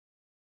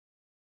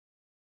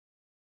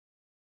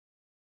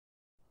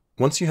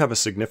Once you have a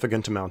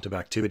significant amount of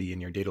activity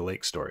in your data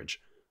lake storage,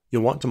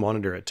 you'll want to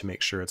monitor it to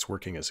make sure it's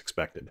working as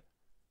expected.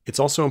 It's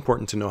also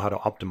important to know how to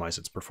optimize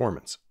its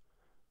performance.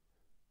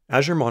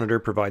 Azure Monitor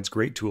provides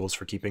great tools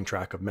for keeping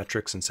track of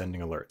metrics and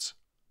sending alerts.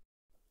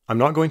 I'm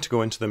not going to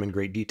go into them in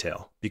great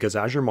detail because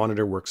Azure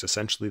Monitor works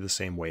essentially the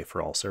same way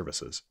for all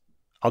services.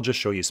 I'll just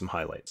show you some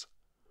highlights.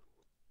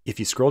 If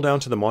you scroll down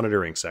to the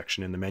monitoring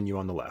section in the menu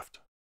on the left,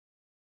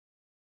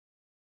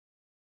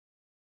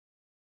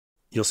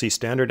 you'll see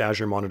standard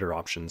Azure Monitor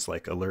options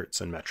like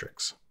alerts and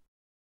metrics.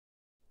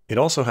 It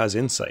also has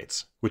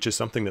insights, which is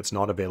something that's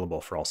not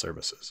available for all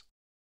services.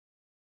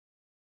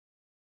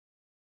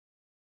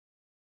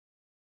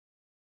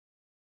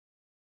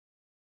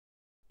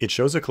 It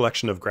shows a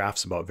collection of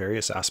graphs about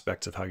various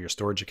aspects of how your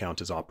storage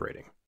account is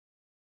operating.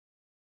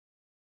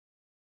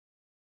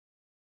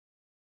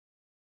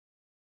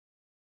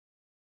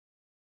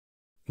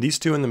 These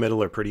two in the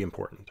middle are pretty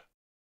important.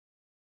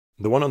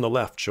 The one on the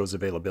left shows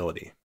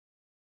availability.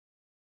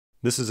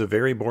 This is a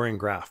very boring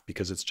graph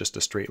because it's just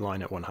a straight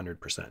line at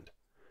 100%.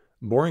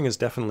 Boring is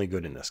definitely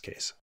good in this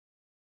case.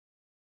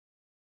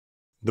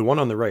 The one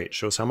on the right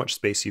shows how much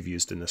space you've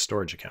used in this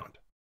storage account.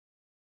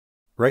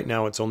 Right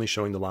now it's only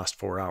showing the last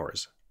 4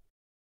 hours.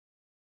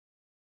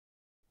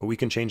 But we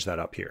can change that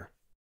up here.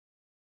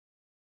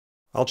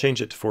 I'll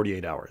change it to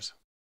 48 hours.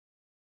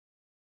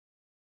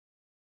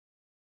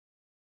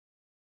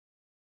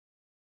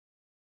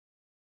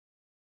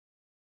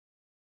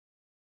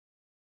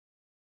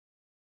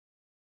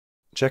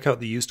 Check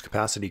out the used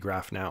capacity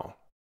graph now.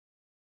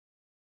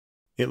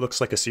 It looks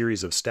like a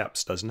series of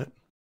steps, doesn't it?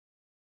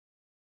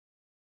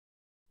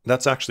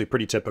 That's actually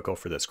pretty typical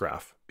for this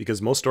graph, because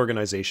most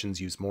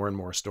organizations use more and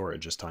more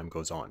storage as time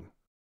goes on.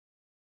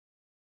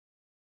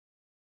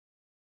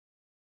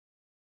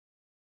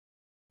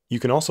 You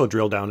can also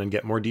drill down and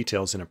get more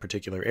details in a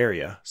particular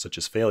area, such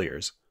as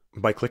failures,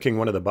 by clicking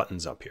one of the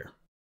buttons up here.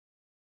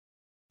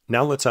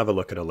 Now let's have a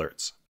look at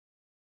alerts.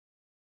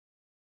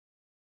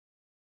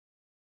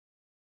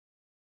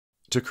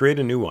 To create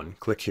a new one,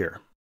 click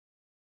here.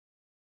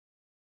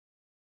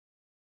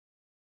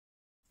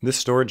 This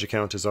storage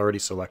account is already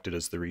selected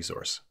as the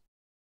resource.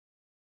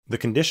 The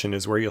condition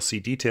is where you'll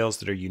see details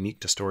that are unique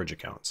to storage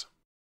accounts.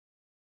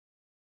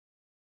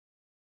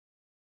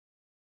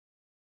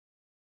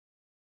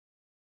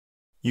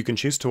 You can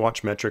choose to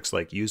watch metrics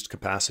like used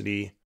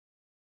capacity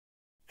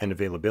and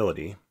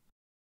availability,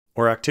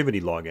 or activity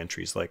log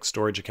entries like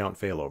storage account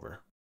failover.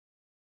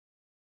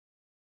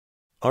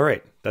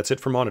 Alright, that's it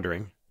for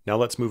monitoring. Now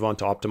let's move on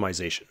to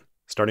optimization,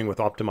 starting with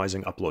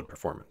optimizing upload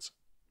performance.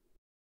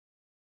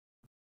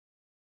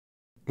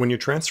 When you're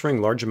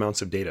transferring large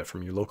amounts of data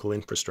from your local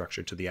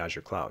infrastructure to the Azure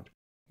cloud,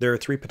 there are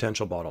 3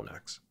 potential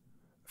bottlenecks.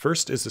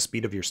 First is the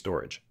speed of your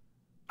storage.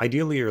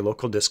 Ideally, your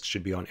local disks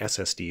should be on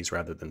SSDs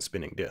rather than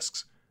spinning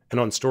disks, and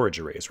on storage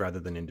arrays rather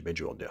than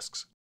individual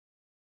disks.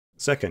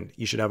 Second,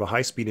 you should have a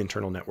high-speed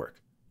internal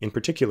network. In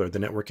particular, the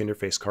network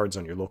interface cards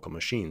on your local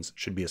machines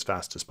should be as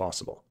fast as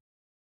possible.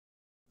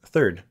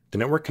 Third, the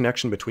network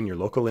connection between your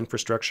local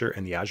infrastructure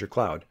and the Azure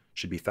cloud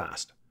should be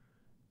fast.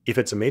 If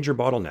it's a major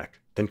bottleneck,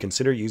 then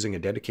consider using a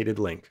dedicated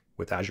link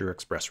with Azure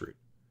ExpressRoute.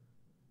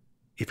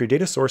 If your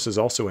data source is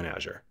also in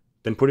Azure,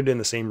 then put it in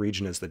the same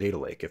region as the data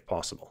lake if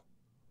possible.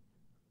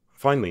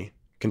 Finally,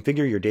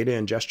 configure your data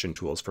ingestion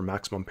tools for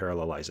maximum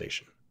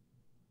parallelization.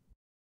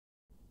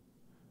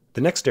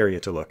 The next area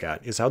to look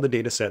at is how the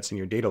datasets in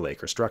your data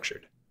lake are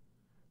structured.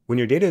 When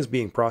your data is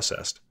being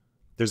processed,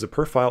 there's a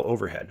per file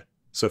overhead,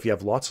 so if you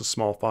have lots of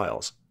small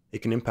files,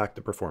 it can impact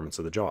the performance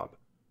of the job.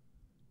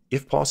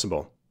 If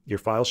possible, your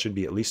files should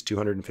be at least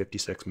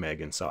 256 meg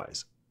in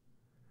size.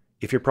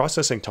 If you're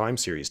processing time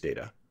series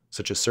data,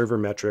 such as server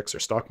metrics or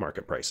stock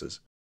market prices,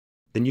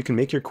 then you can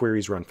make your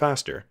queries run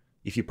faster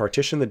if you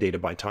partition the data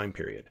by time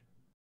period.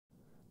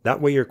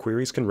 That way your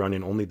queries can run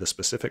in only the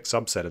specific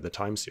subset of the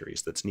time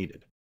series that's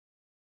needed.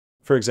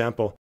 For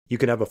example, you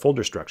could have a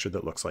folder structure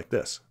that looks like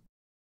this.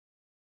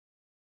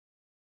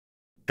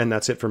 And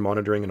that's it for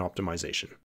monitoring and optimization.